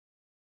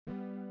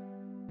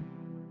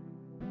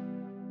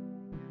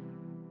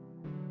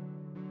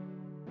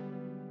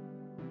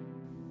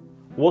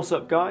What's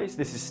up guys,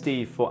 this is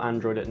Steve for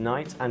Android at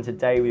Night, and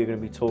today we are going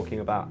to be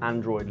talking about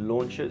Android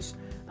launchers.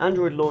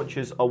 Android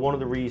launchers are one of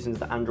the reasons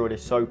that Android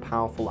is so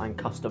powerful and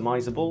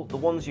customizable. The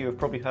ones you have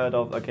probably heard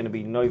of are going to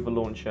be Nova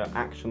Launcher,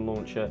 Action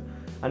Launcher,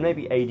 and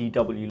maybe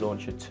ADW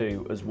Launcher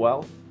too as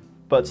well.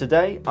 But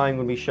today I'm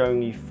going to be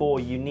showing you 4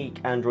 unique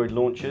Android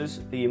launchers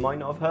that you might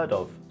not have heard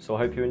of, so I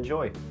hope you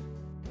enjoy.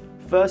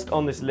 First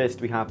on this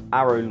list we have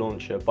Arrow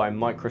Launcher by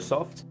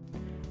Microsoft.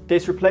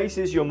 This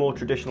replaces your more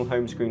traditional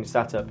home screen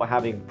setup by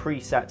having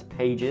preset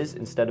pages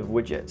instead of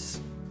widgets.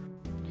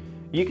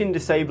 You can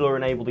disable or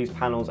enable these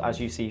panels as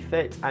you see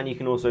fit, and you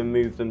can also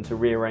move them to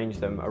rearrange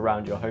them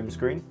around your home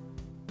screen.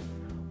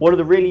 One of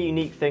the really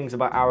unique things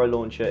about Arrow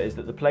Launcher is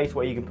that the place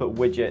where you can put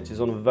widgets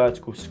is on a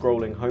vertical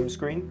scrolling home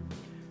screen.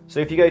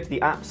 So if you go to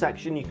the app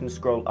section, you can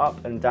scroll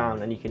up and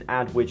down and you can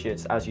add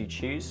widgets as you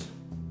choose.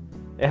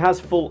 It has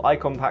full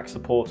icon pack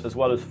support as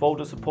well as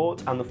folder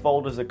support, and the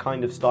folders are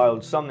kind of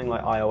styled something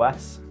like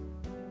iOS.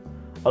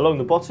 Along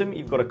the bottom,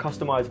 you've got a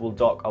customizable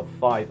dock of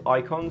 5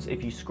 icons.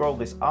 If you scroll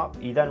this up,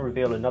 you then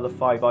reveal another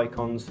 5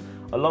 icons,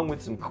 along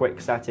with some quick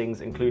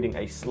settings, including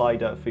a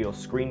slider for your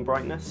screen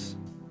brightness.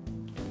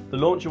 The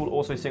launcher will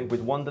also sync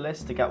with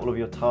Wunderlist to get all of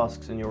your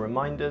tasks and your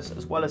reminders,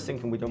 as well as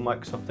syncing with your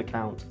Microsoft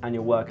account and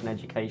your work and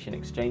education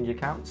Exchange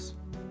accounts.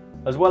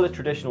 As well as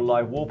traditional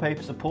live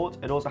wallpaper support,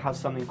 it also has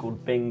something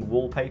called Bing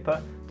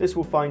Wallpaper. This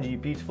will find you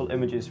beautiful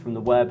images from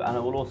the web, and it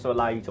will also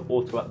allow you to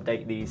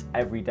auto-update these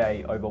every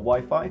day over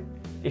Wi-Fi.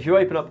 If you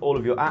open up all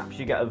of your apps,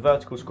 you get a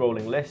vertical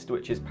scrolling list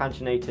which is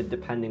paginated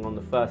depending on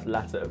the first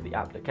letter of the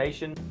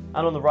application.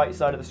 And on the right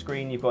side of the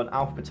screen, you've got an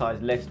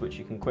alphabetized list which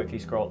you can quickly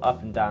scroll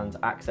up and down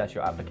to access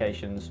your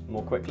applications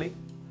more quickly.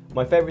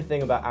 My favorite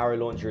thing about Arrow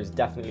Launcher is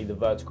definitely the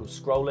vertical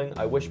scrolling.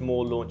 I wish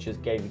more launchers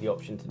gave you the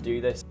option to do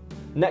this.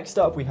 Next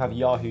up, we have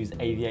Yahoo's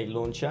AV8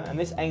 Launcher, and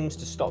this aims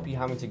to stop you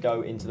having to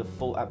go into the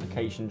full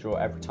application drawer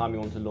every time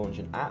you want to launch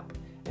an app.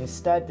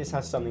 Instead, this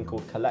has something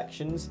called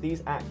collections.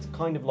 These act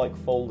kind of like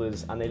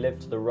folders and they live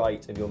to the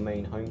right of your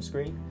main home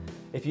screen.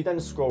 If you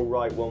then scroll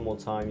right one more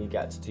time, you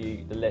get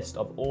to the list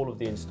of all of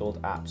the installed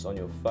apps on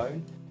your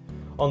phone.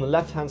 On the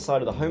left hand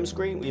side of the home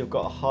screen, we've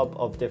got a hub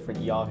of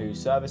different Yahoo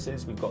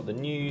services. We've got the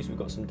news, we've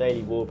got some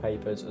daily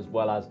wallpapers, as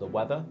well as the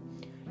weather.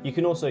 You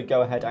can also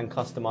go ahead and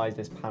customize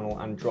this panel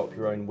and drop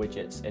your own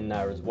widgets in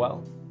there as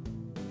well.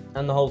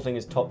 And the whole thing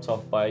is topped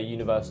off by a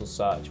universal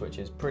search, which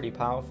is pretty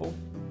powerful.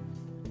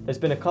 There's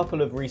been a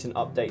couple of recent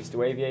updates to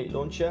AV8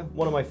 Launcher.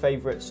 One of my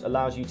favorites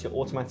allows you to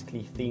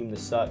automatically theme the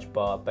search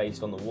bar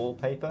based on the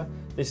wallpaper.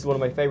 This is one of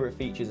my favorite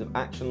features of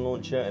Action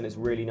Launcher, and it's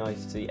really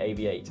nice to see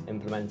AV8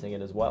 implementing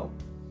it as well.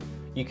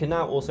 You can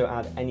now also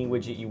add any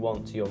widget you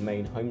want to your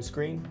main home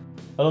screen.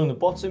 Along the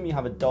bottom, you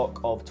have a dock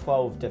of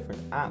 12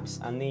 different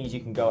apps, and these you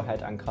can go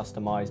ahead and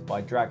customize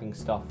by dragging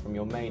stuff from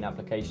your main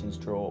applications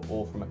drawer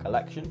or from a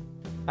collection.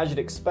 As you'd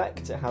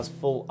expect, it has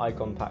full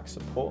icon pack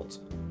support.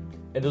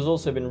 It has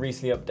also been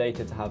recently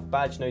updated to have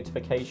badge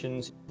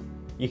notifications.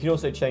 You can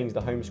also change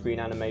the home screen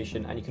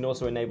animation, and you can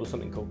also enable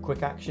something called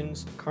quick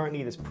actions.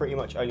 Currently this pretty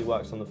much only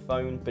works on the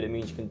phone, but it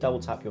means you can double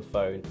tap your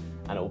phone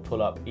and it will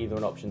pull up either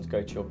an option to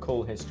go to your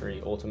call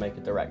history or to make a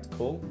direct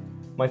call.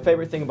 My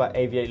favorite thing about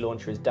AV8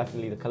 Launcher is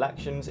definitely the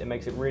collections. It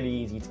makes it really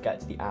easy to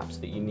get to the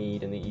apps that you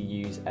need and that you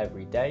use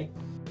every day.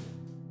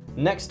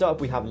 Next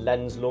up, we have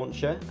Lens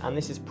Launcher, and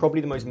this is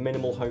probably the most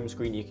minimal home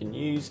screen you can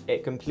use.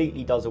 It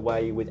completely does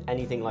away with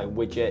anything like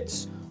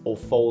widgets or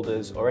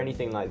folders or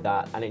anything like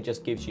that, and it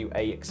just gives you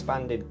an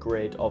expanded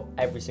grid of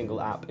every single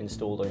app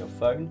installed on your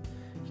phone.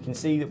 You can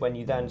see that when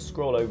you then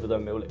scroll over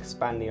them, it will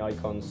expand the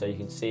icons so you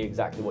can see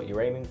exactly what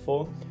you're aiming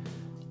for.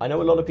 I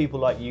know a lot of people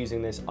like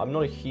using this. I'm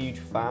not a huge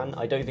fan.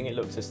 I don't think it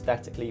looks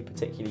aesthetically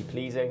particularly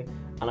pleasing,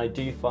 and I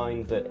do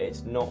find that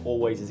it's not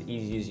always as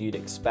easy as you'd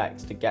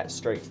expect to get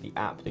straight to the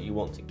app that you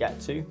want to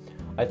get to.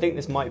 I think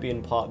this might be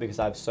in part because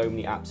I have so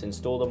many apps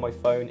installed on my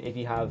phone. If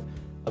you have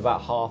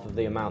about half of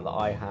the amount that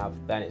I have,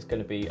 then it's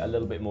going to be a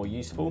little bit more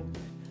useful.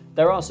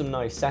 There are some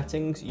nice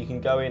settings. You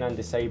can go in and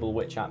disable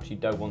which apps you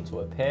don't want to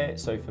appear.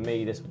 So for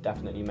me, this would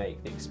definitely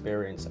make the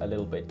experience a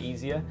little bit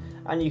easier.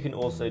 And you can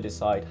also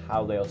decide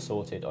how they are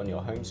sorted on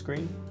your home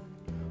screen.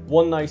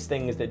 One nice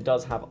thing is that it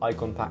does have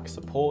icon pack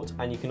support,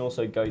 and you can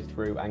also go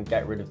through and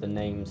get rid of the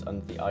names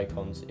under the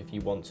icons if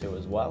you want to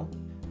as well.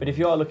 But if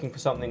you are looking for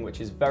something which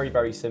is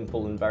very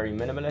simple and very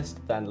minimalist,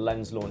 then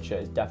Lens Launcher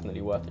is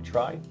definitely worth a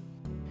try.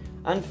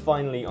 And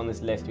finally on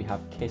this list we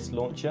have Kiss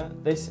Launcher.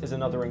 This is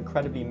another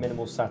incredibly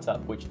minimal setup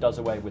which does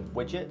away with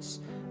widgets.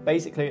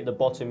 Basically at the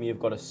bottom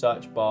you've got a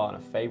search bar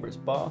and a favorites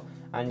bar,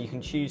 and you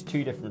can choose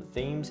 2 different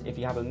themes. If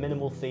you have a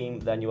minimal theme,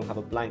 then you'll have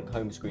a blank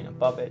home screen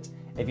above it.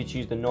 If you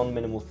choose the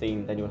non-minimal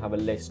theme, then you'll have a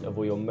list of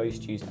all your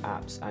most used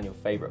apps and your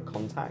favorite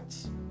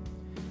contacts.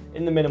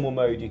 In the minimal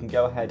mode, you can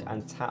go ahead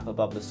and tap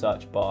above the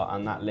search bar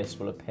and that list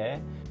will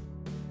appear.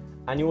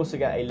 And you also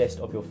get a list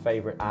of your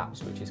favorite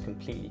apps, which is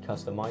completely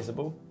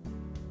customizable.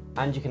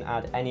 And you can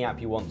add any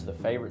app you want to the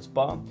favorites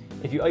bar.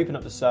 If you open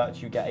up the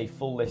search, you get a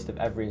full list of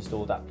every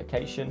installed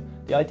application.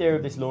 The idea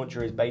of this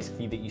launcher is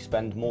basically that you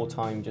spend more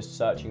time just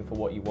searching for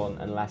what you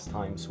want and less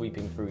time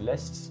sweeping through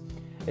lists.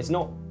 It's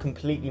not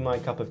completely my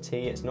cup of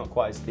tea, it's not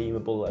quite as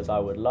themable as I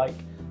would like.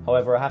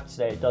 However, I have to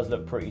say it does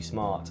look pretty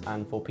smart,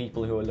 and for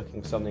people who are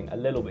looking for something a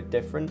little bit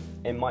different,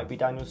 it might be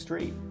down your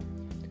street.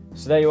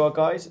 So there you are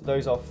guys,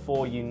 those are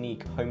 4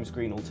 unique home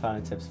screen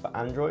alternatives for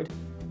Android.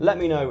 Let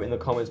me know in the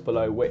comments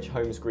below which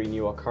home screen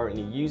you are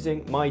currently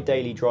using. My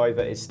daily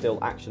driver is still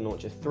Action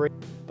Launcher 3,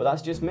 but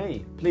that's just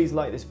me. Please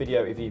like this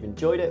video if you've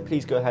enjoyed it.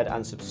 Please go ahead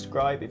and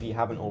subscribe if you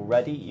haven't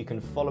already. You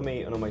can follow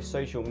me on all my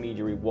social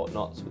media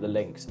whatnots with the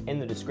links in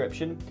the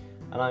description,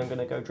 and I'm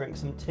gonna go drink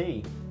some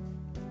tea.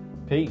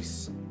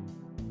 Peace.